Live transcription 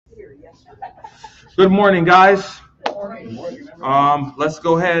Good morning, guys. Let's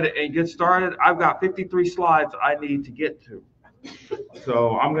go ahead and get started. I've got 53 slides I need to get to,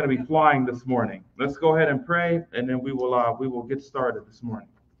 so I'm going to be flying this morning. Let's go ahead and pray, and then we will get started this morning.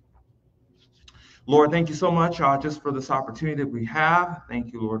 Lord, thank you so much just for this opportunity that we have.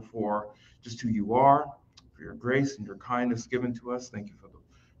 Thank you, Lord, for just who you are, for your grace and your kindness given to us. Thank you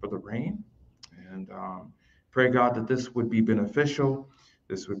for the rain, and pray, God, that this would be beneficial,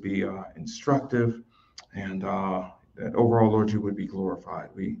 this would be instructive, and that overall, Lord, you would be glorified.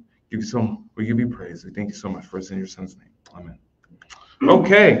 We give you praise. We thank you so much for us in your Son's name. Amen.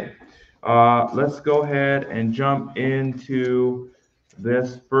 Okay, let's go ahead and jump into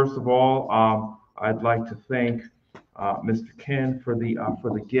this. First of all, I'd like to thank Mr. Ken for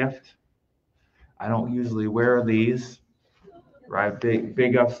the gift. I don't usually wear these, right?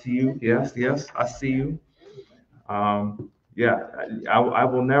 Big ups to you. Yes, I see you. Yeah, I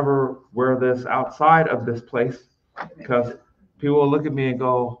will never wear this outside of this place because people will look at me and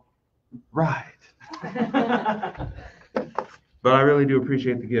go, right. But I really do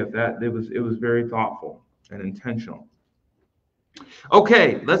appreciate the gift. It was very thoughtful and intentional.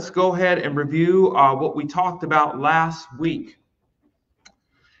 Okay, let's go ahead and review what we talked about last week.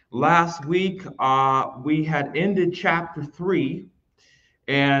 Last week, we had ended chapter 3,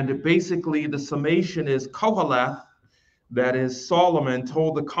 and basically the summation is Koheleth, that is Solomon,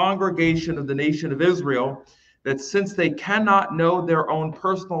 told the congregation of the nation of Israel that since they cannot know their own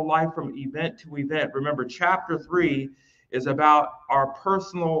personal life from event to event, remember chapter 3 is about our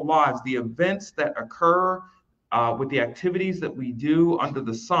personal lives, the events that occur with the activities that we do under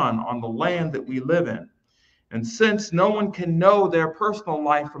the sun on the land that we live in. And since no one can know their personal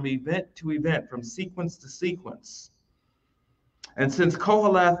life from event to event, from sequence to sequence, and since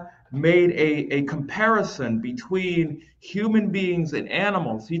Koheleth made a comparison between human beings and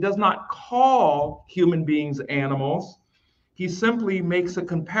animals, he does not call human beings animals. He simply makes a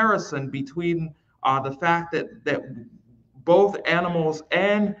comparison between the fact that both animals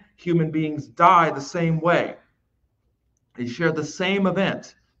and human beings die the same way. They share the same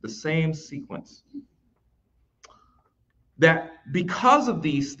event, the same sequence. That because of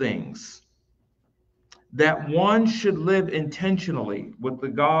these things, that one should live intentionally with the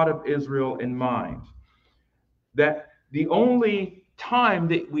God of Israel in mind. That the only time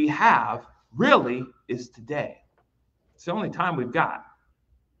that we have really is today. It's the only time we've got.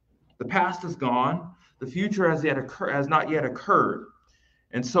 The past is gone. The future has not yet occurred.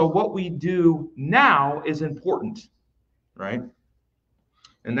 And so what we do now is important, right?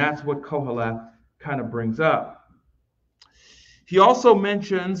 And that's what Koheleth kind of brings up. He also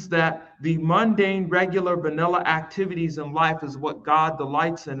mentions that the mundane, regular, vanilla activities in life is what God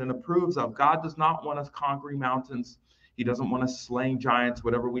delights in and approves of. God does not want us conquering mountains. He doesn't want us slaying giants,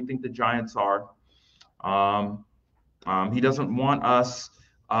 whatever we think the giants are. He doesn't want us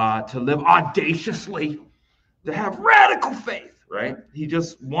to live audaciously, to have radical faith, right? He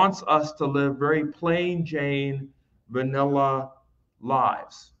just wants us to live very plain Jane, vanilla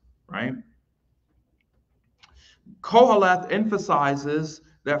lives, right? Koheleth emphasizes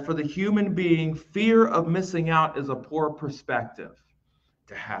that for the human being, fear of missing out is a poor perspective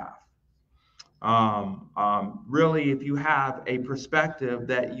to have. Really, if you have a perspective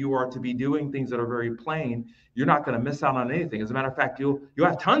that you are to be doing things that are very plain, you're not going to miss out on anything. As a matter of fact, you'll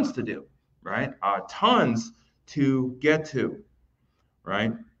have tons to do, right? Tons to get to,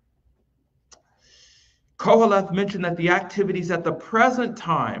 right? Koheleth mentioned that the activities at the present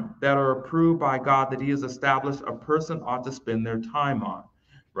time that are approved by God that he has established a person ought to spend their time on,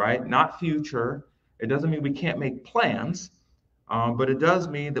 right? Not future. It doesn't mean we can't make plans, but it does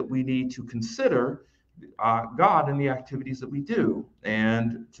mean that we need to consider God in the activities that we do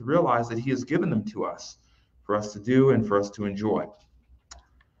and to realize that he has given them to us for us to do and for us to enjoy.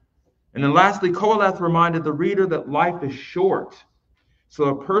 And then lastly, Koheleth reminded the reader that life is short. So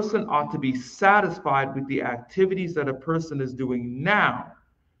a person ought to be satisfied with the activities that a person is doing now,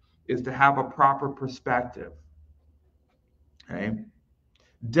 is to have a proper perspective. Okay?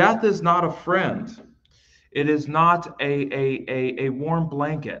 Death is not a friend. It is not a warm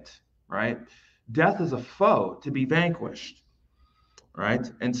blanket, right? Death is a foe to be vanquished, right?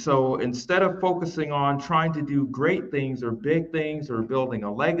 And so instead of focusing on trying to do great things or big things or building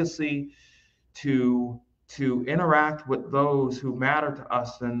a legacy, to interact with those who matter to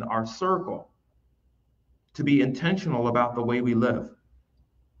us in our circle, to be intentional about the way we live.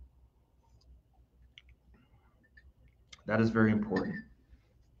 That is very important.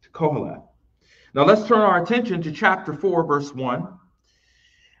 To Koheleth. Now let's turn our attention to chapter 4, verse 1.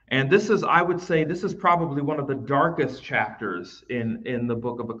 And this is, I would say, this is probably one of the darkest chapters in the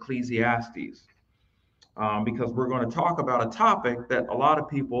book of Ecclesiastes, because we're going to talk about a topic that a lot of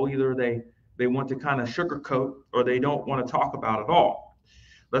people either they want to kind of sugarcoat or they don't want to talk about at all.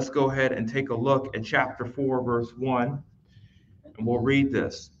 Let's go ahead and take a look at chapter 4, verse 1, and we'll read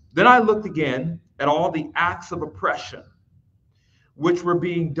this. Then I looked again at all the acts of oppression which were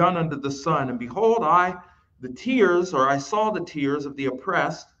being done under the sun, and behold, I saw the tears of the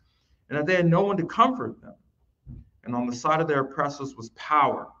oppressed, and that they had no one to comfort them. And on the side of their oppressors was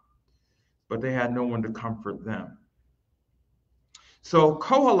power, but they had no one to comfort them. So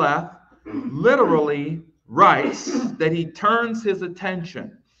Koheleth literally writes that he turns his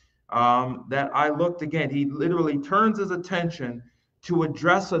attention, that I looked again, he literally turns his attention to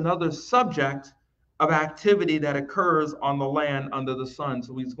address another subject of activity that occurs on the land under the sun.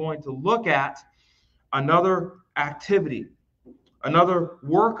 So he's going to look at another activity, another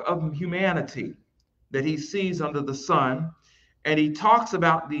work of humanity that he sees under the sun, and he talks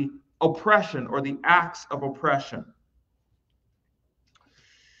about the oppression or the acts of oppression.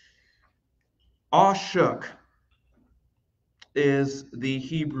 Ashuk is the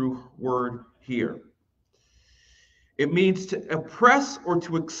Hebrew word here. It means to oppress or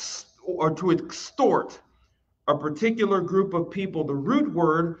to extort a particular group of people. The root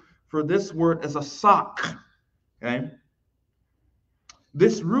word for this word is a sak. Okay?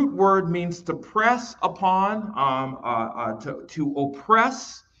 This root word means to press upon, to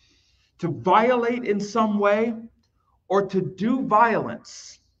oppress, to violate in some way, or to do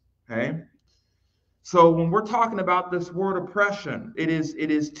violence. Okay? So when we're talking about this word oppression, it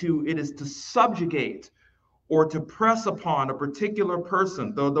is to subjugate or to press upon a particular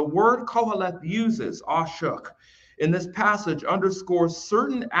person. The word Koheleth uses, ashuk, in this passage underscores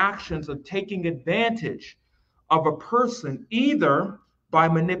certain actions of taking advantage of a person, either by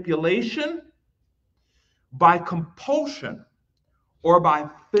manipulation, by compulsion, or by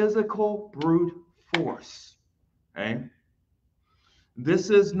physical brute force. Okay? This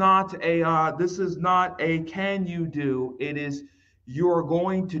is not a can you do, it is you're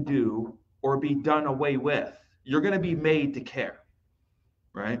going to do or be done away with. You're going to be made to care,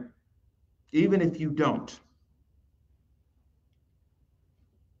 right? Even if you don't.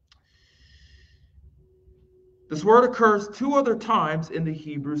 This word occurs 2 other times in the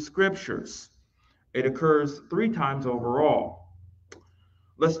Hebrew scriptures. It occurs 3 times overall.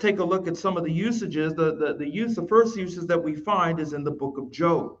 Let's take a look at some of the usages. The first usage that we find is in the book of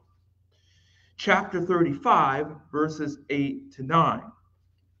Job, chapter 35, verses 8 to 9.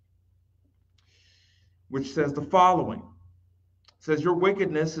 Which says the following. It says, your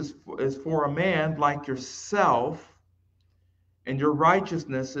wickedness is for a man like yourself, and your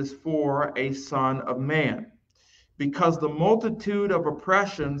righteousness is for a son of man. Because the multitude of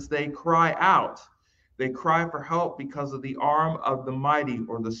oppressions, they cry out. They cry for help because of the arm of the mighty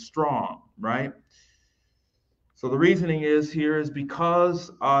or the strong, right? So the reasoning is here is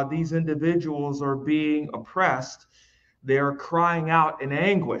because these individuals are being oppressed, they are crying out in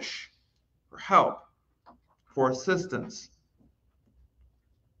anguish for help, for assistance,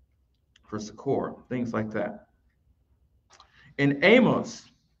 for succor, things like that. In Amos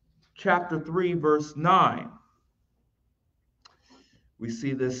chapter 3, verse 9, we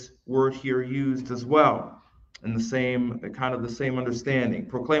see this word here used as well in the same understanding.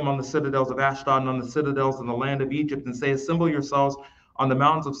 Proclaim on the citadels of Ashdod and on the citadels in the land of Egypt, and say, assemble yourselves on the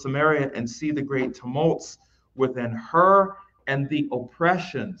mountains of Samaria and see the great tumults within her and the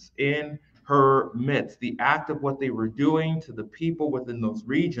oppressions in her midst. The act of what they were doing to the people within those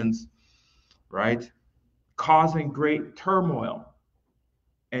regions, right, causing great turmoil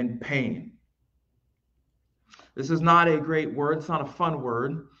and pain. This is not a great word. It's not a fun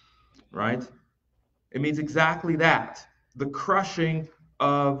word, right? It means exactly that, the crushing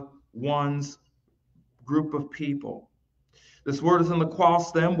of one's group of people. This word is in the qual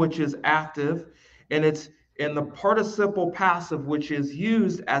stem, which is active, and it's in the participle passive, which is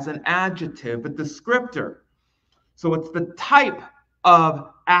used as an adjective, a descriptor. So it's the type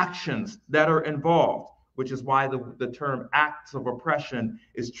of actions that are involved, which is why the term acts of oppression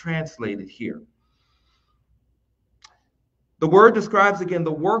is translated here. The word describes, again,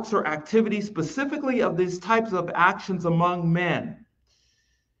 the works or activities specifically of these types of actions among men.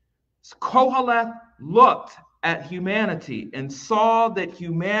 Koheleth looked at humanity and saw that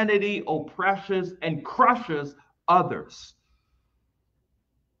humanity oppresses and crushes others.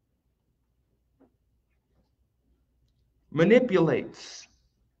 Manipulates,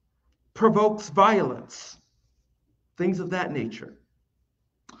 provokes violence, things of that nature.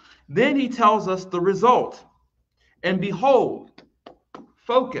 Then he tells us the result. And behold,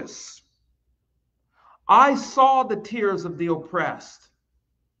 focus. I saw the tears of the oppressed,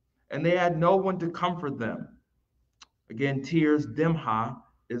 and they had no one to comfort them. Again, tears, dimha,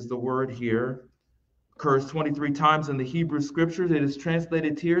 is the word here. Occurs 23 times in the Hebrew scriptures. It is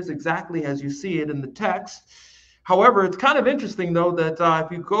translated tears exactly as you see it in the text. However, it's kind of interesting, though, that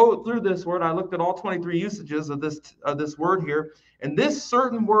if you go through this word, I looked at all 23 usages of this word here, and this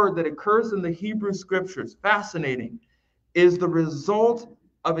certain word that occurs in the Hebrew scriptures, fascinating, is the result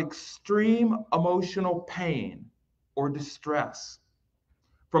of extreme emotional pain or distress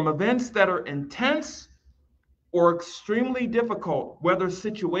from events that are intense or extremely difficult, whether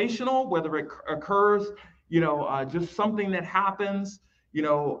situational, whether it occurs, just something that happens,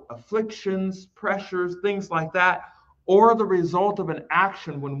 afflictions, pressures, things like that, or the result of an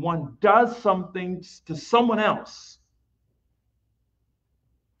action when one does something to someone else.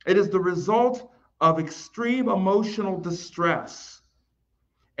 It is the result of extreme emotional distress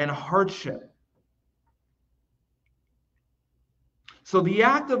and hardship. So the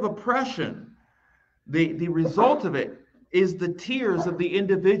act of oppression, the result of it is the tears of the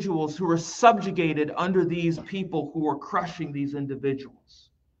individuals who are subjugated under these people who are crushing these individuals,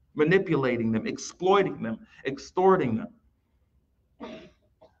 manipulating them, exploiting them, extorting them.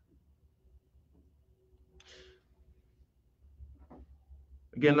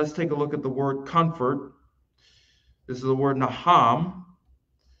 Again, let's take a look at the word comfort. This is the word naham.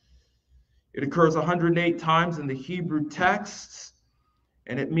 It occurs 108 times in the Hebrew texts,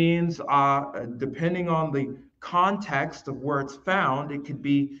 and it means, depending on the context of where it's found, it could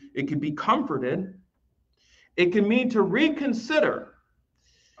be comforted. It can mean to reconsider,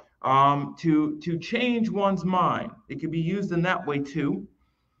 to change one's mind. It could be used in that way too.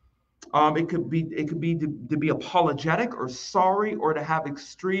 It could be to be apologetic or sorry, or to have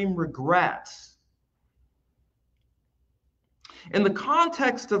extreme regrets. In the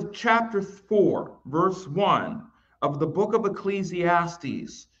context of chapter 4, verse 1 of the book of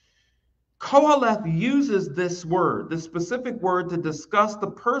Ecclesiastes, Koheleth uses this word, this specific word, to discuss the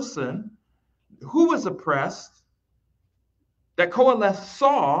person who was oppressed, that Koheleth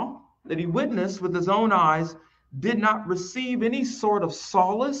saw, that he witnessed with his own eyes, did not receive any sort of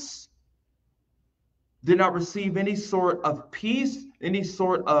solace, did not receive any sort of peace, any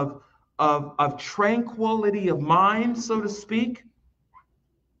sort of tranquility of mind, so to speak,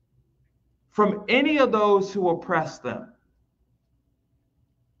 from any of those who oppress them.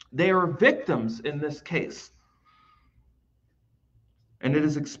 They are victims in this case, and it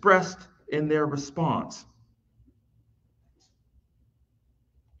is expressed in their response.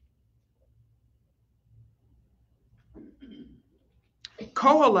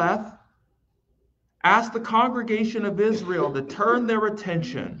 Koheleth asked the congregation of Israel to turn their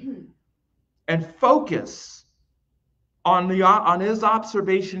attention and focus on his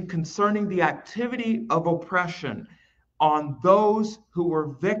observation concerning the activity of oppression on those who were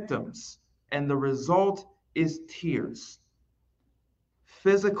victims, and the result is tears,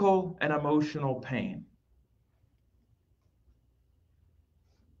 physical and emotional pain.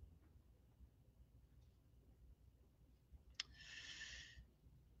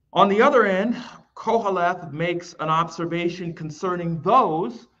 On the other end, Koheleth makes an observation concerning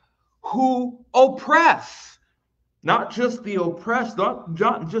those who oppress, not just the oppressed,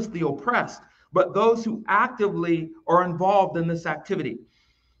 but those who actively are involved in this activity.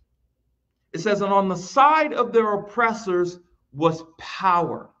 It says, and on the side of their oppressors was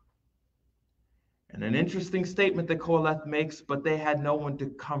power. And an interesting statement that Koheleth makes, but they had no one to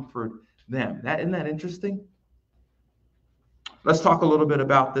comfort them. Isn't that interesting? Let's talk a little bit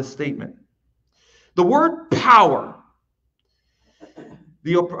about this statement. The word power,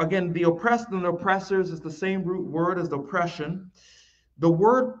 the oppressed and the oppressors is the same root word as the oppression. The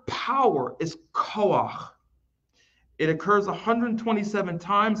word power is koach. It occurs 127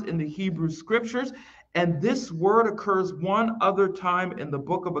 times in the Hebrew scriptures, and this word occurs one other time in the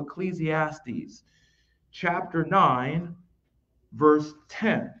book of Ecclesiastes, chapter 9, verse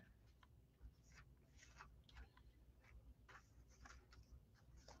 10.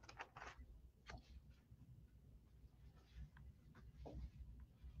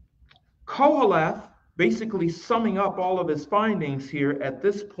 Koheleth, basically summing up all of his findings here at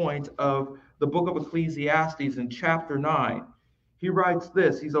this point of the book of Ecclesiastes in chapter 9, he writes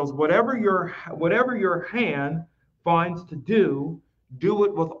this. He says, whatever your hand finds to do, do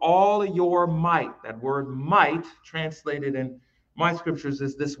it with all your might. That word might, translated in my scriptures,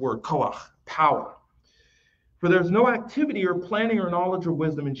 is this word, koach, power. For there's no activity or planning or knowledge or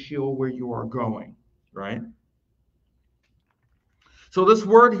wisdom in Sheol where you are going, right? So this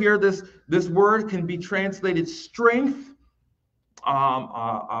word here, this word can be translated strength,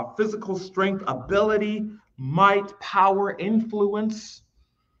 physical strength, ability, might, power, influence,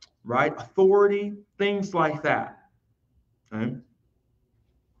 right? Authority, things like that. Okay?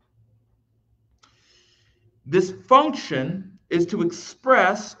 This function is to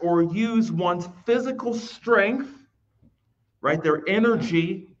express or use one's physical strength, right? Their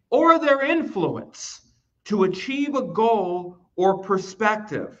energy or their influence to achieve a goal or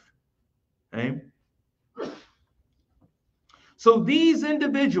perspective. Okay? So these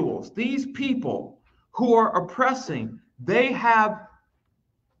individuals, these people who are oppressing, they have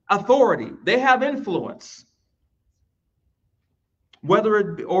authority, they have influence,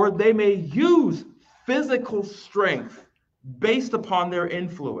 or they may use physical strength based upon their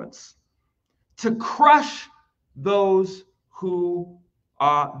influence to crush those who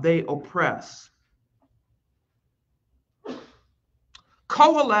they oppress.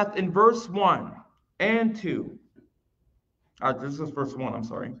 Koheleth in verse 1 and 2. This is verse 1, I'm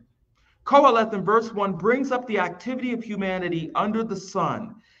sorry. Koheleth in verse 1 brings up the activity of humanity under the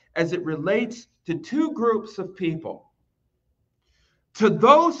sun as it relates to two groups of people. To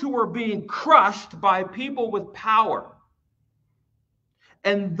those who are being crushed by people with power,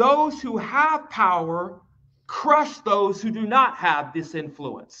 and those who have power crush those who do not have this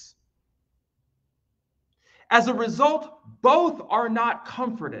influence. As a result, both are not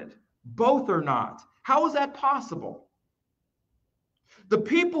comforted. Both are not. How is that possible? The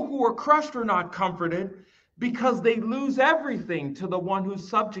people who are crushed are not comforted because they lose everything to the one who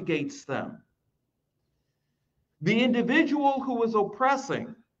subjugates them. The individual who is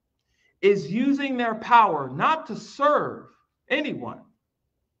oppressing is using their power not to serve anyone,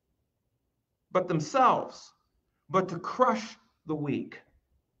 but themselves, but to crush the weak.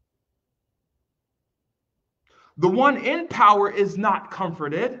 The one in power is not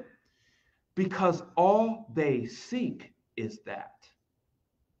comforted because all they seek is that.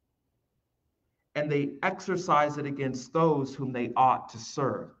 And they exercise it against those whom they ought to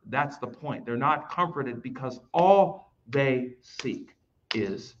serve. That's the point. They're not comforted because all they seek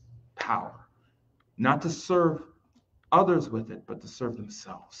is power. Not to serve others with it, but to serve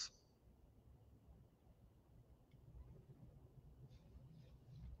themselves.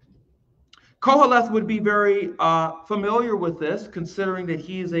 Koheleth would be very familiar with this, considering that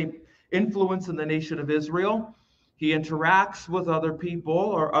he is an influence in the nation of Israel. He interacts with other people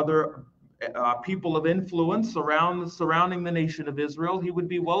or other people of influence surrounding the nation of Israel. He would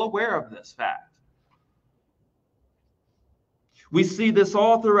be well aware of this fact. We see this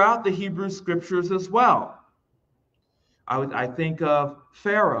all throughout the Hebrew scriptures as well. I think of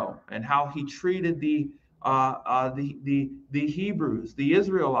Pharaoh and how he treated the Hebrews, the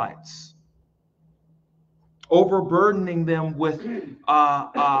Israelites, overburdening them with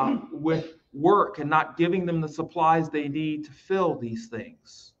work and not giving them the supplies they need to fill these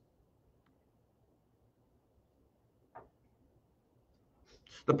things.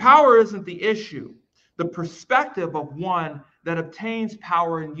 The power isn't the issue. The perspective of one that obtains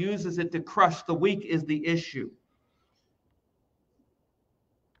power and uses it to crush the weak is the issue.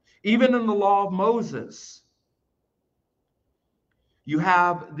 Even in the law of Moses, you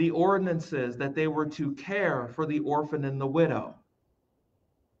have the ordinances that they were to care for the orphan and the widow.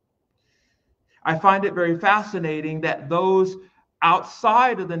 I find it very fascinating that those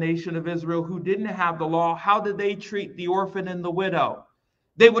outside of the nation of Israel who didn't have the law, how did they treat the orphan and the widow?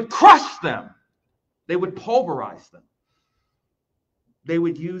 They would crush them. They would pulverize them. They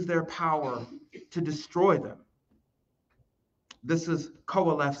would use their power to destroy them. This is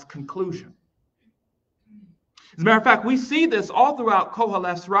Koheleth's conclusion. As a matter of fact, we see this all throughout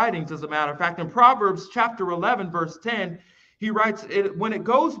Koheleth's writings, as a matter of fact. In Proverbs chapter 11, verse 10, he writes, when it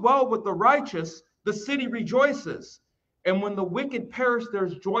goes well with the righteous, the city rejoices. And when the wicked perish,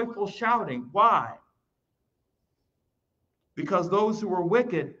 there's joyful shouting. Why? Because those who are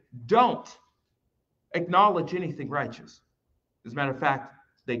wicked don't acknowledge anything righteous. As a matter of fact,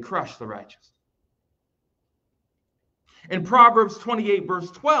 they crush the righteous. In Proverbs 28,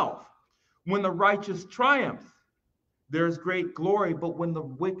 verse 12, when the righteous triumph, there is great glory, but when the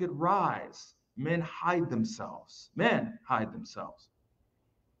wicked rise, men hide themselves. Men hide themselves.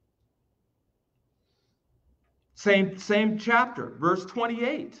 Same chapter, verse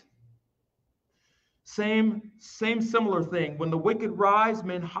 28. Same similar thing. When the wicked rise,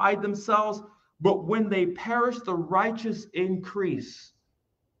 men hide themselves, but when they perish, the righteous increase.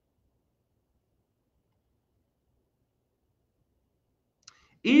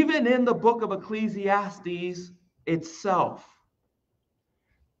 Even in the book of Ecclesiastes itself,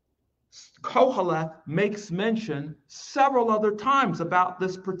 Koheleth makes mention several other times about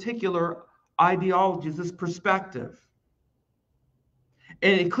this particular ideology, this perspective.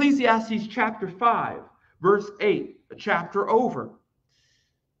 In Ecclesiastes chapter 5, verse 8, a chapter over,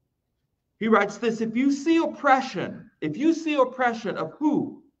 he writes this: if you see oppression of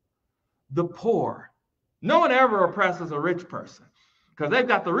who? The poor. No one ever oppresses a rich person because they've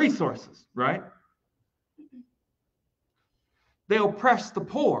got the resources, right? They oppress the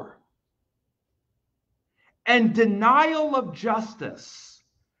poor. And denial of justice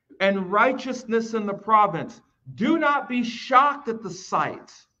and righteousness in the province. Do not be shocked at the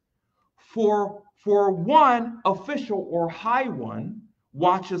sight, for one official or high one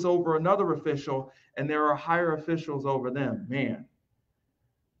watches over another official, and there are higher officials over them. Man,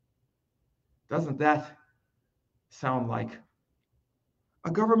 doesn't that sound like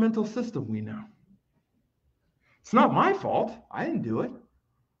a governmental system we know? It's not my fault. I didn't do it.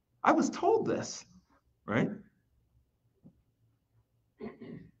 I was told this, right?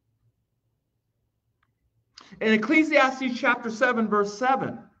 In Ecclesiastes chapter 7, verse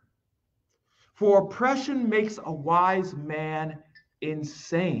 7, for oppression makes a wise man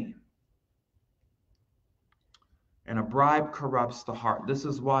insane, and a bribe corrupts the heart. This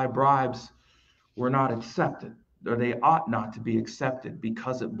is why bribes were not accepted, or they ought not to be accepted,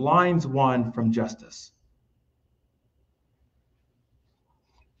 because it blinds one from justice.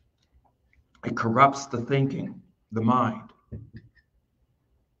 It corrupts the thinking, the mind.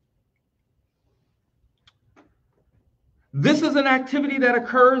 This is an activity that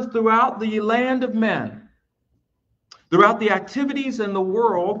occurs throughout the land of men, throughout the activities in the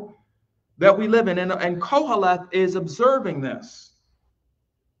world that we live in. And Koheleth is observing this.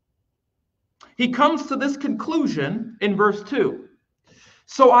 He comes to this conclusion in verse 2.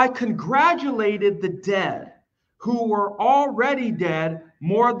 So I congratulated the dead who were already dead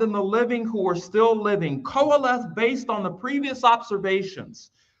more than the living who are still living. Koheleth, based on the previous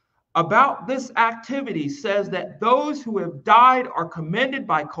observations about this activity, says that those who have died are commended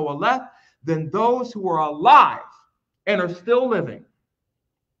by Koheleth than those who are alive and are still living.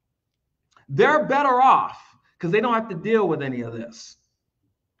 They're better off because they don't have to deal with any of this.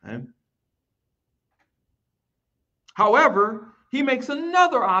 Okay? However, he makes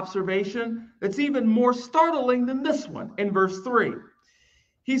another observation that's even more startling than this one in verse 3.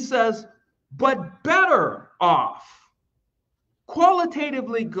 He says, but better off,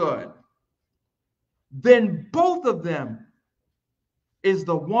 qualitatively good, than both of them is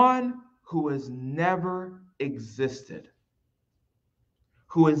the one who has never existed,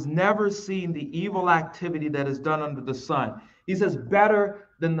 who has never seen the evil activity that is done under the sun. He says better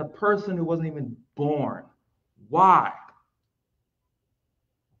than the person who wasn't even born. Why?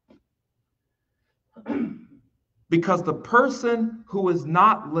 Because the person who has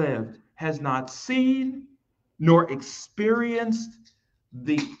not lived has not seen nor experienced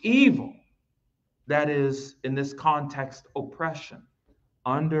the evil that is, in this context, oppression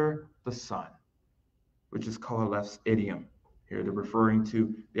under the sun, which is Koheleth's idiom. Here they're referring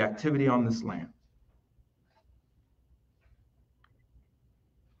to the activity on this land.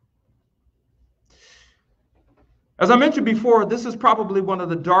 As I mentioned before, this is probably one of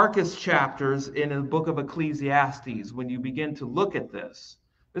the darkest chapters in the book of Ecclesiastes when you begin to look at this.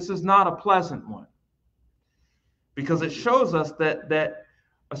 This is not a pleasant one because it shows us that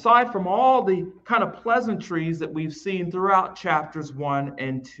aside from all the kind of pleasantries that we've seen throughout chapters 1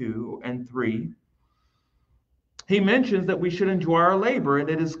 and 2 and 3, he mentions that we should enjoy our labor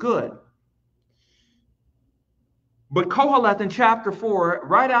and it is good. But Koheleth in chapter 4,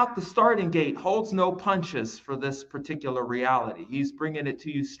 right out the starting gate, holds no punches for this particular reality. He's bringing it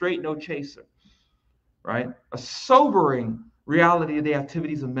to you straight, no chaser, right? A sobering reality of the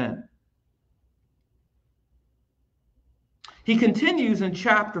activities of men. He continues in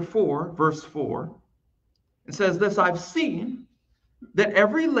chapter 4, verse 4, and says this, I've seen that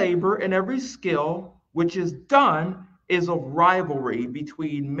every labor and every skill which is done is of rivalry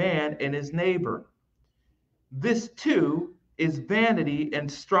between man and his neighbor. This too is vanity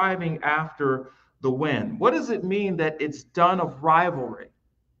and striving after the wind. What does it mean that it's done of rivalry?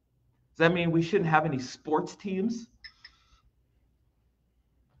 Does that mean we shouldn't have any sports teams?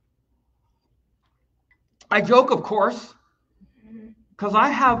 I joke, of course, because I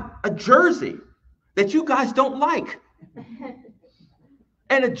have a jersey that you guys don't like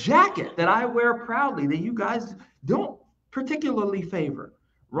and a jacket that I wear proudly that you guys don't particularly favor.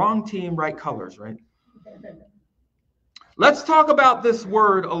 Wrong team, right colors, right? Let's talk about this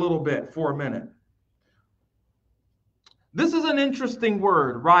word a little bit for a minute. This is an interesting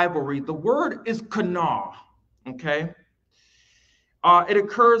word, rivalry. The word is kana, okay? It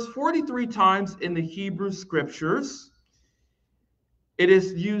occurs 43 times in the Hebrew scriptures. It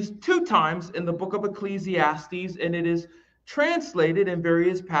is used 2 times in the book of Ecclesiastes, and it is translated in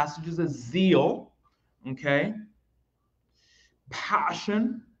various passages as zeal, okay,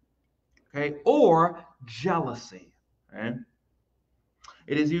 passion, okay, or jealousy. Okay?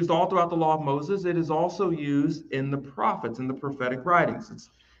 It is used all throughout the law of Moses. It is also used in the prophets, in the prophetic writings.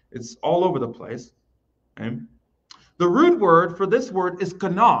 It's all over the place. Okay? The root word for this word is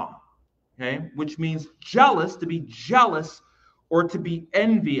kana, okay, which means jealous, to be jealous or to be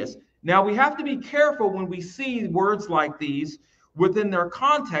envious. Now, we have to be careful when we see words like these within their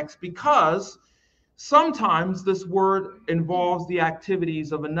context, because sometimes this word involves the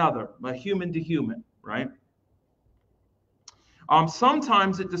activities of another, a human to human, right?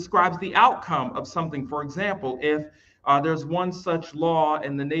 Sometimes it describes the outcome of something. For example, if there's one such law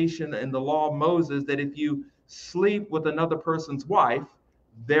in the nation, in the law of Moses, that if you sleep with another person's wife,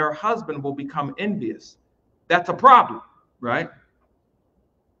 their husband will become envious. That's a problem, right?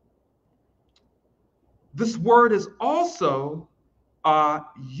 This word is also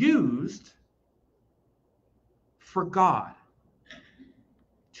used for God,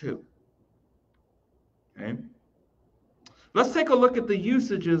 too. Okay? Let's take a look at the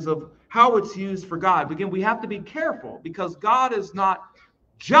usages of how it's used for God. Again, we have to be careful because God is not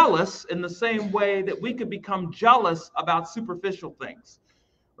jealous in the same way that we could become jealous about superficial things,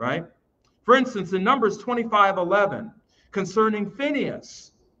 right? For instance, in Numbers 25:11, concerning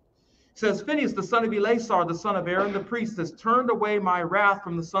Phinehas, it says, Phinehas, the son of Eleazar, the son of Aaron the priest, has turned away my wrath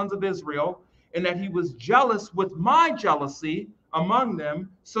from the sons of Israel, and that he was jealous with my jealousy among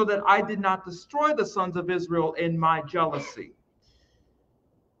them, so that I did not destroy the sons of Israel in my jealousy.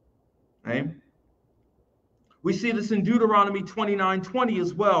 Okay? We see this in Deuteronomy 29:20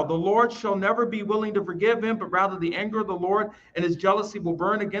 as well. The Lord shall never be willing to forgive him, but rather the anger of the Lord and his jealousy will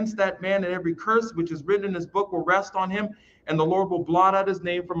burn against that man, and every curse which is written in his book will rest on him, and the Lord will blot out his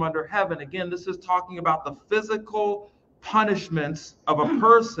name from under heaven. Again, this is talking about the physical punishments of a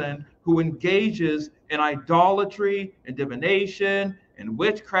person who engages in idolatry and divination and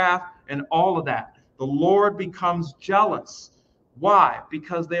witchcraft and all of that. The Lord becomes jealous. Why?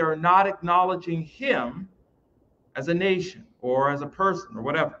 Because they are not acknowledging him as a nation or as a person or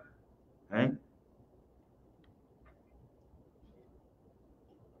whatever. Okay?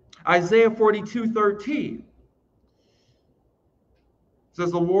 Isaiah 42:13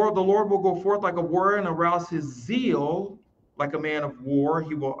 says, the Lord will go forth like a warrior and arouse his zeal like a man of war.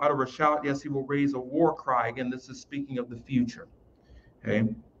 He will utter a shout. Yes, he will raise a war cry. Again, this is speaking of the future. Okay?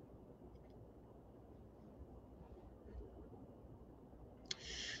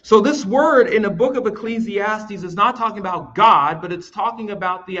 So this word in the book of Ecclesiastes is not talking about God, but it's talking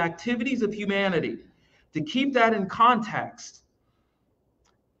about the activities of humanity. To keep that in context,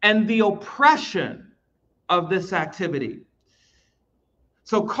 and the oppression of this activity.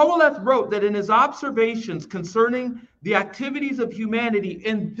 So Koheleth wrote that in his observations concerning the activities of humanity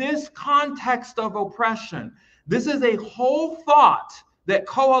in this context of oppression, this is a whole thought that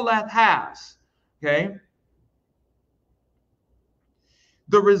Koheleth has, okay?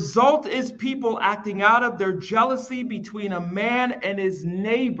 The result is people acting out of their jealousy between a man and his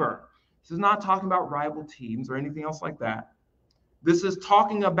neighbor. This is not talking about rival teams or anything else like that. This is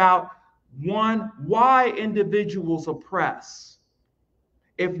talking about why individuals oppress.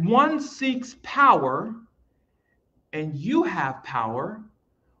 If one seeks power and you have power,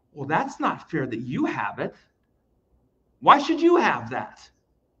 well, that's not fair that you have it. Why should you have that?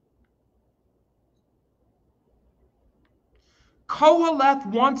 Koheleth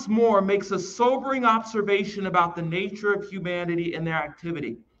once more makes a sobering observation about the nature of humanity and their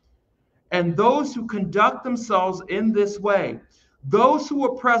activity. And those who conduct themselves in this way, those who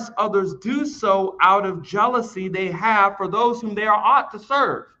oppress others do so out of jealousy they have for those whom they are ought to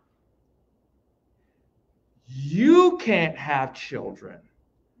serve. You can't have children,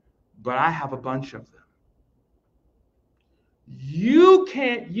 but I have a bunch of them. You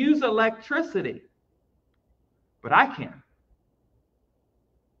can't use electricity, but I can.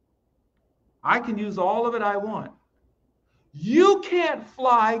 I can use all of it I want. You can't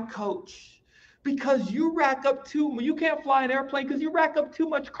fly, coach, because you can't fly an airplane because you rack up too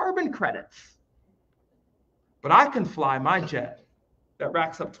much carbon credits. But I can fly my jet that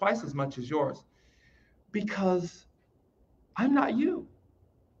racks up twice as much as yours because I'm not you.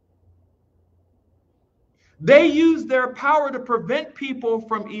 They use their power to prevent people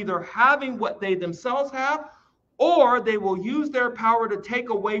from either having what they themselves have, or they will use their power to take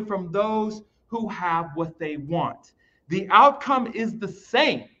away from those who have what they want. The outcome is the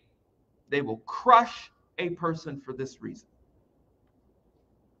same. They will crush a person for this reason.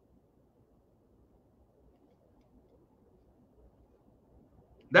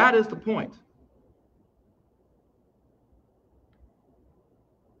 That is the point.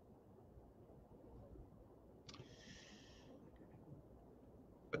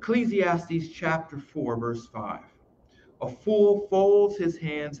 Ecclesiastes chapter 4, verse 5. A fool folds his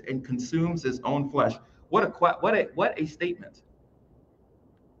hands and consumes his own flesh. What a statement.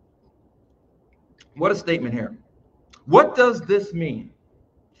 What a statement here. What does this mean?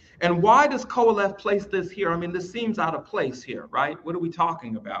 And why does Koheleth place this here? I mean, this seems out of place here, right? What are we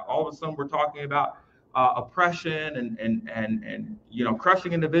talking about? All of a sudden, we're talking about oppression and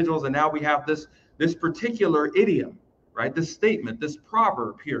crushing individuals, and now we have this particular idiom, right? This statement, this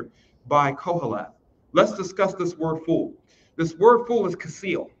proverb here by Koheleth. Let's discuss this word fool. This word fool is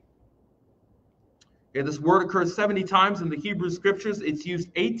kasil. Okay, this word occurs 70 times in the Hebrew scriptures. It's used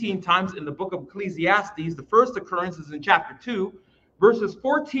 18 times in the book of Ecclesiastes. The first occurrence is in chapter 2, verses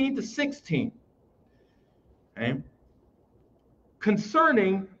 14 to 16. Okay?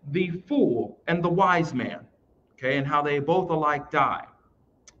 Concerning the fool and the wise man, okay, and how they both alike die.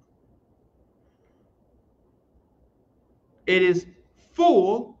 It is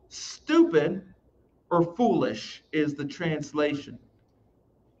fool, stupid, or foolish is the translation.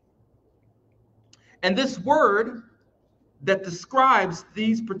 And this word that describes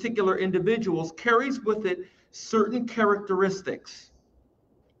these particular individuals carries with it certain characteristics.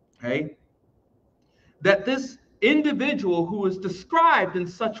 Okay? That this individual who is described in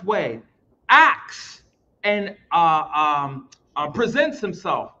such way acts and presents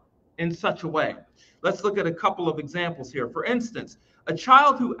himself in such a way. Let's look at a couple of examples here. For instance, a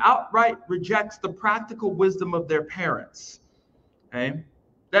child who outright rejects the practical wisdom of their parents. Okay?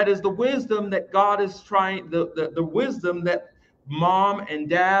 That is the wisdom that God is trying, the wisdom that mom and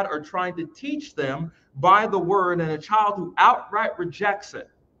dad are trying to teach them by the word, and a child who outright rejects it.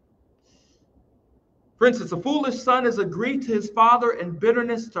 For instance, a foolish son is agreed to his father and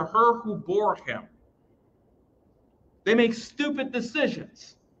bitterness to her who bore him. They make stupid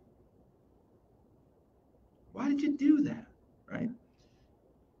decisions. Why did you do that? Right?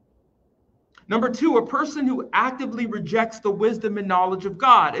 Number 2, a person who actively rejects the wisdom and knowledge of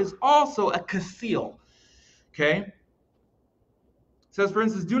God is also a kasil. Okay? It says, for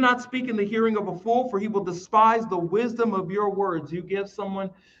instance, do not speak in the hearing of a fool, for he will despise the wisdom of your words. You give someone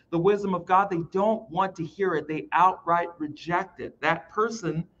the wisdom of God, they don't want to hear it. They outright reject it. That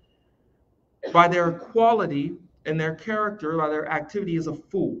person, by their quality and their character, by their activity, is a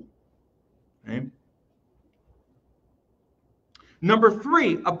fool. Okay? Number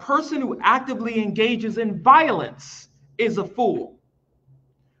 3, a person who actively engages in violence is a fool.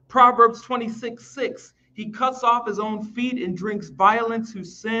 Proverbs 26:6, he cuts off his own feet and drinks violence, who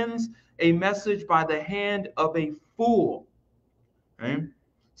sends a message by the hand of a fool. Okay?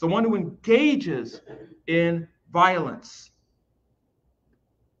 So one who engages in violence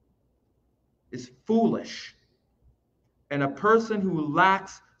is foolish. And a person who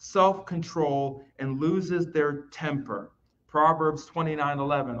lacks self-control and loses their temper. Proverbs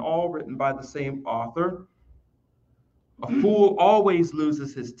 29:11, all written by the same author. A fool always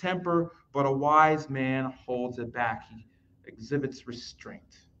loses his temper, but a wise man holds it back. He exhibits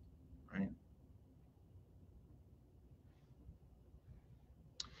restraint. Right?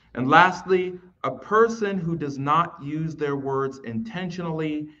 And lastly, a person who does not use their words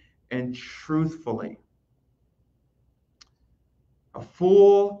intentionally and truthfully. A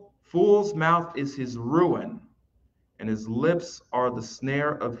fool's mouth is his ruin, and his lips are the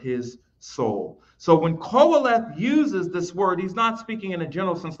snare of his soul. So when Koheleth uses this word, he's not speaking in a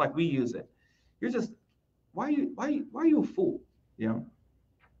general sense like we use it. You're just, why are you a fool? You know?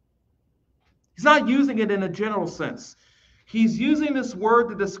 He's not using it in a general sense. He's using this word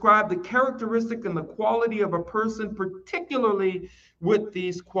to describe the characteristic and the quality of a person, particularly with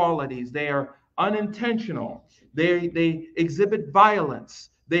these qualities. They are unintentional. They exhibit violence.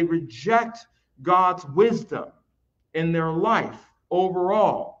 They reject God's wisdom in their life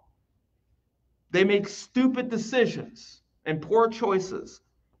overall. They make stupid decisions and poor choices.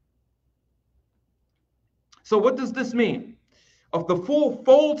 So what does this mean? If the fool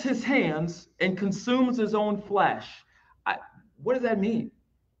folds his hands and consumes his own flesh, what does that mean?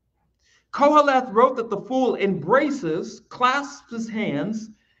 Koheleth wrote that the fool embraces, clasps his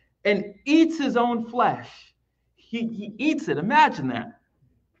hands, and eats his own flesh. He eats it. Imagine that.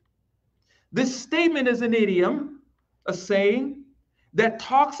 This statement is an idiom, a saying, that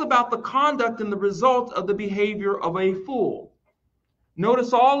talks about the conduct and the result of the behavior of a fool.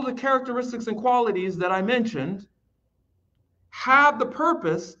 Notice all of the characteristics and qualities that I mentioned have the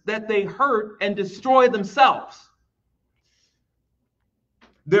purpose that they hurt and destroy themselves.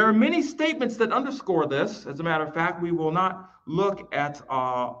 There are many statements that underscore this. As a matter of fact, we will not look at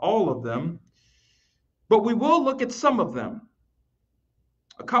all of them, but we will look at some of them.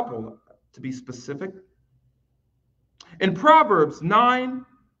 A couple, to be specific. In Proverbs 9,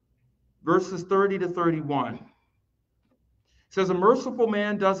 verses 30 to 31. It says, a merciful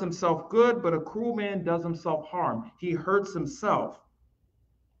man does himself good, but a cruel man does himself harm. He hurts himself.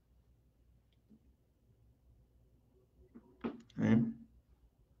 Okay?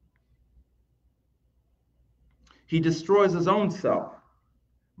 He destroys his own self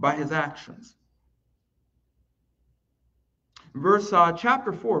by his actions.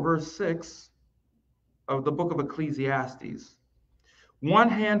 Chapter 4, verse 6 of the book of Ecclesiastes. One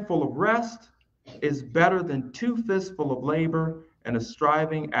handful of rest is better than two fistfuls of labor and a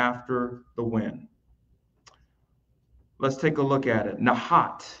striving after the wind. Let's take a look at it.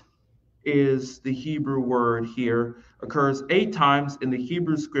 Nahat is the Hebrew word here, occurs 8 times in the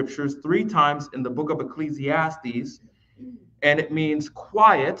Hebrew scriptures, 3 times in the book of Ecclesiastes, and it means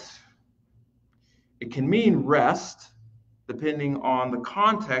quiet. It can mean rest, depending on the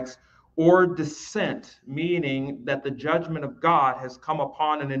context, or descent, meaning that the judgment of God has come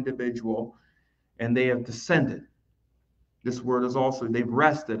upon an individual and they have descended. This word is also, they've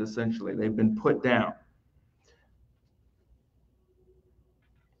rested essentially, they've been put down.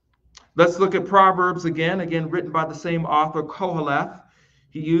 Let's look at Proverbs again written by the same author, Koheleth.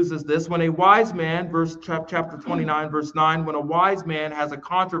 He uses this. When a wise man, chapter 29, verse 9, when a wise man has a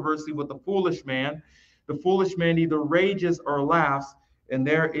controversy with a foolish man, the foolish man either rages or laughs, and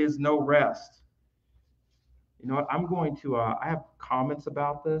there is no rest. You know what? I'm going to, I have comments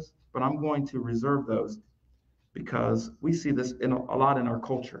about this, but I'm going to reserve those because we see this in a lot in our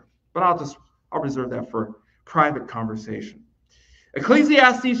culture. But I'll reserve that for private conversation.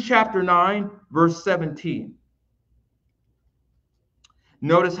 Ecclesiastes chapter 9, verse 17.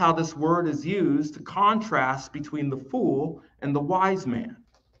 Notice how this word is used to contrast between the fool and the wise man.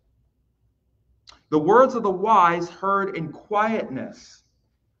 The words of the wise heard in quietness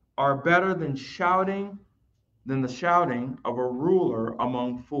are better than the shouting of a ruler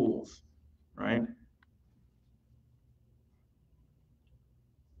among fools, right?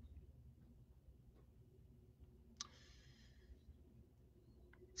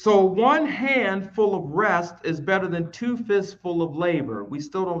 So one hand full of rest is better than two fists full of labor. We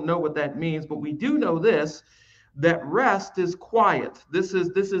still don't know what that means, but we do know this, that rest is quiet. This is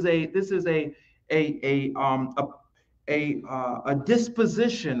a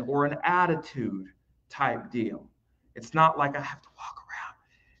disposition or an attitude type deal. It's not like I have to walk around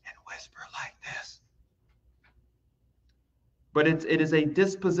and whisper like this. But it is a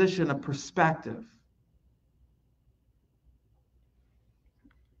disposition, a perspective.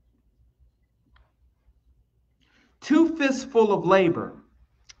 Two fists full of labor.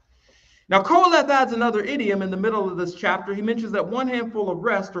 Now, Koheleth adds another idiom in the middle of this chapter. He mentions that one handful of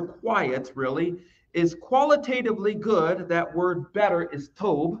rest, or quiet, really, is qualitatively good. That word better is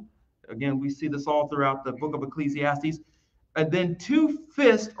tob. Again, we see this all throughout the book of Ecclesiastes. And then two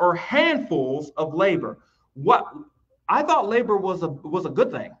fists or handfuls of labor. What I thought labor was a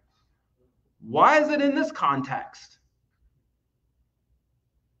good thing. Why is it in this context?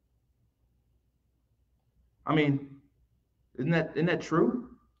 I mean, isn't that true?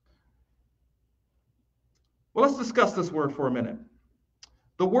 Well, let's discuss this word for a minute.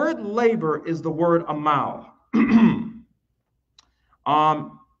 The word labor is the word amal.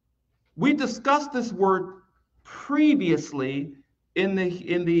 We discussed this word previously in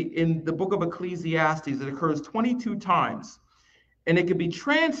the book of Ecclesiastes. It occurs 22 times, and it can be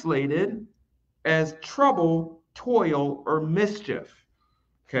translated as trouble, toil, or mischief.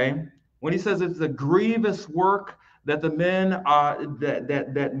 Okay, when he says it's a grievous work that the men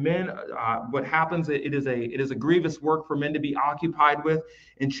what happens, it is a grievous work for men to be occupied with.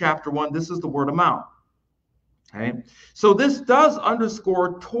 In chapter 1, this is the word amount. Okay, so this does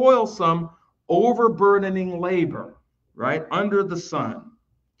underscore toilsome, overburdening labor, right, under the sun.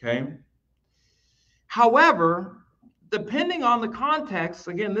 Okay, however, depending on the context,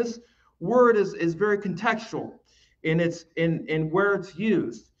 again, this word is very contextual in where it's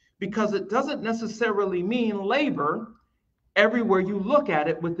used, because it doesn't necessarily mean labor everywhere you look at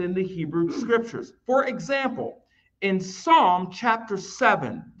it within the Hebrew scriptures. For example, in Psalm chapter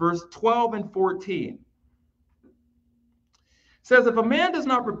 7, verse 12 and 14, says, if a man does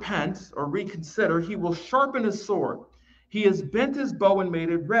not repent or reconsider, he will sharpen his sword. He has bent his bow and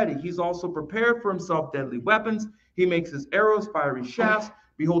made it ready. He's also prepared for himself deadly weapons. He makes his arrows fiery shafts.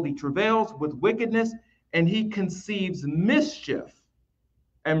 Behold, he travails with wickedness, and he conceives mischief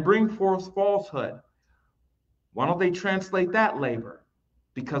and bring forth falsehood. Why don't they translate that labor?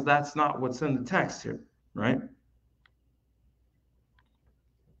 Because that's not what's in the text here, right?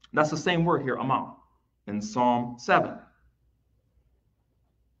 That's the same word here, amal, in Psalm 7.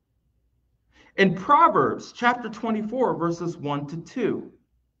 In Proverbs chapter 24, verses 1 to 2,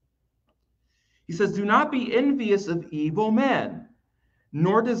 He says, do not be envious of evil men,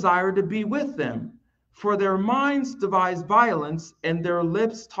 nor desire to be with them, for their minds devise violence, and their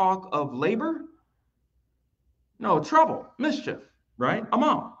lips talk of labor. No, trouble, mischief, right?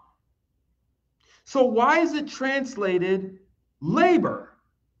 Among. So why is it translated labor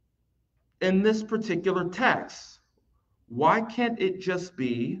in this particular text? Why can't it just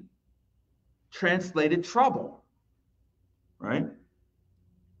be translated trouble, right?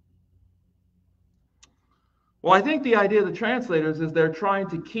 Well, I think the idea of the translators is they're trying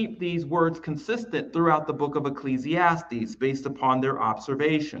to keep these words consistent throughout the book of Ecclesiastes based upon their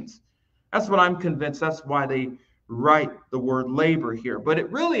observations. That's what I'm convinced. That's why they write the word labor here. But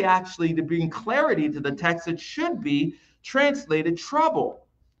it really actually, to bring clarity to the text, it should be translated trouble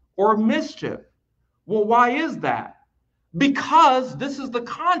or mischief. Well, why is that? Because this is the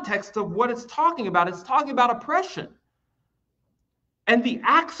context of what it's talking about. It's talking about oppression and the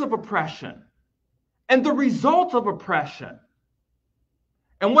acts of oppression and the result of oppression.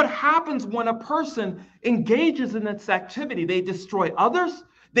 And what happens when a person engages in this activity? They destroy others,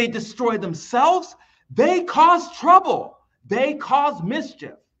 they destroy themselves, they cause trouble, they cause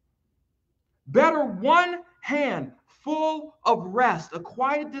mischief. Better one hand full of rest, a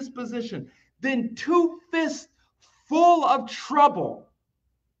quiet disposition, than two fists full of trouble.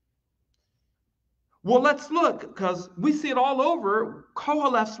 Well, let's look, because we see it all over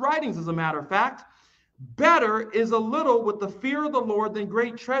Koheleth's writings, as a matter of fact. Better is a little with the fear of the Lord than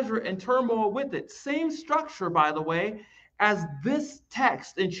great treasure and turmoil with it. Same structure, by the way, as this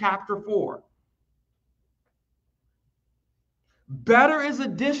text in chapter 4. Better is a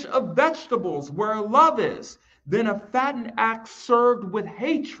dish of vegetables where love is than a fattened act served with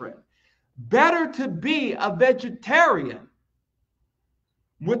hatred. Better to be a vegetarian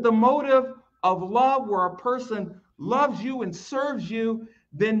with the motive of love, where a person loves you and serves you,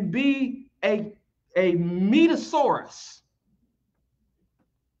 than be a metasaurus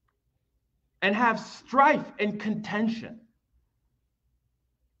and have strife and contention.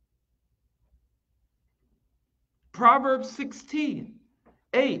 Proverbs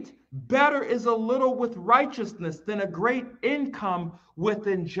 16:8. Better is a little with righteousness than a great income with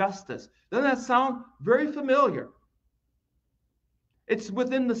injustice. Doesn't that sound very familiar? It's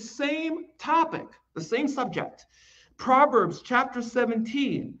within the same topic, the same subject. Proverbs chapter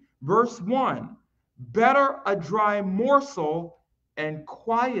 17, verse 1. Better a dry morsel and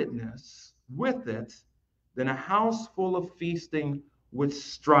quietness with it than a house full of feasting with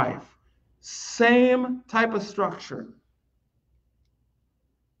strife. Same type of structure.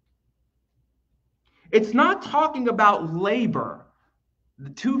 It's not talking about labor, the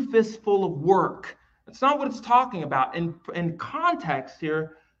two fists full of work. That's not what it's talking about. In context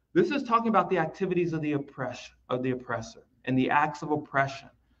here, this is talking about the activities of the oppressor and the acts of oppression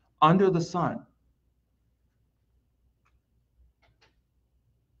under the sun.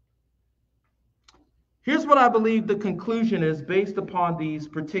 Here's what I believe the conclusion is based upon these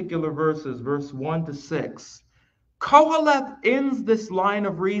particular verses, verse 1 to 6. Koheleth ends this line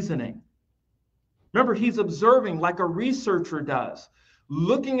of reasoning. Remember, he's observing like a researcher does,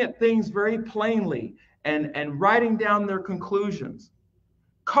 looking at things very plainly and writing down their conclusions.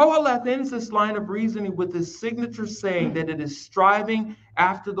 Koheleth ends this line of reasoning with his signature saying that it is striving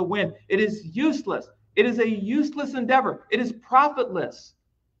after the wind. It is useless. It is a useless endeavor. It is profitless.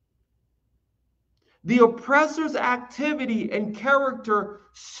 The oppressor's activity and character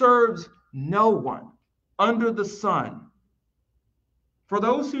serves no one under the sun. For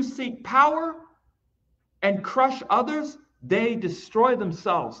those who seek power and crush others, they destroy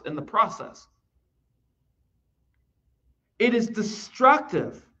themselves in the process. It is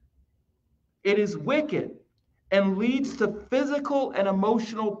destructive, it is wicked, and leads to physical and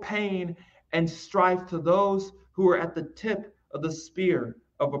emotional pain and strife to those who are at the tip of the spear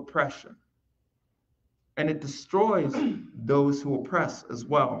of oppression. And it destroys those who oppress as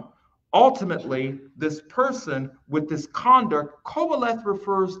well. Ultimately, this person with this conduct, Koheleth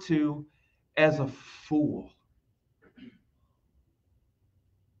refers to as a fool.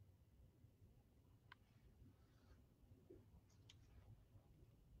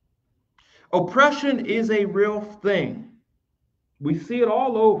 Oppression is a real thing. We see it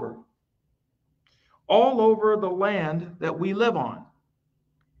all over the land that we live on.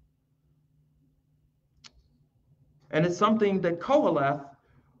 And it's something that Koheleth,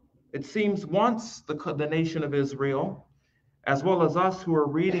 it seems, wants the nation of Israel, as well as us who are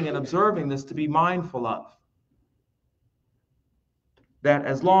reading and observing this, to be mindful of. That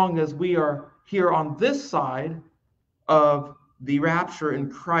as long as we are here on this side of the rapture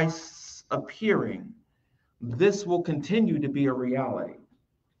and Christ's appearing, this will continue to be a reality.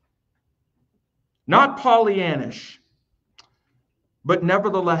 Not Pollyannish, but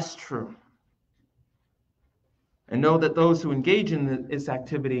nevertheless true. And know that those who engage in this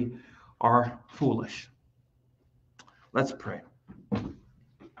activity are foolish. Let's pray.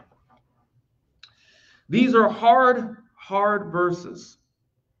 These are hard verses,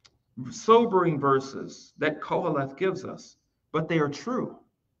 sobering verses that Koheleth gives us, but they are true.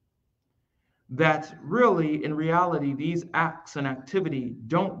 That really, in reality, these acts and activity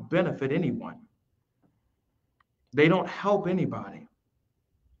don't benefit anyone. They don't help anybody.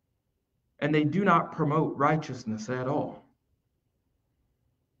 And they do not promote righteousness at all.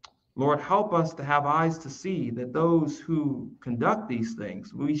 Lord, help us to have eyes to see that those who conduct these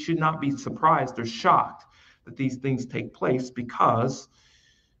things, we should not be surprised or shocked that these things take place, because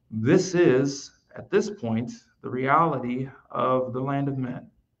this is, at this point, the reality of the land of men.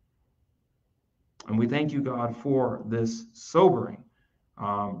 And we thank you, God, for this sobering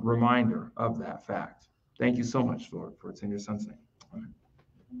reminder of that fact. Thank you so much, Lord, for it's in your Son's name. Amen.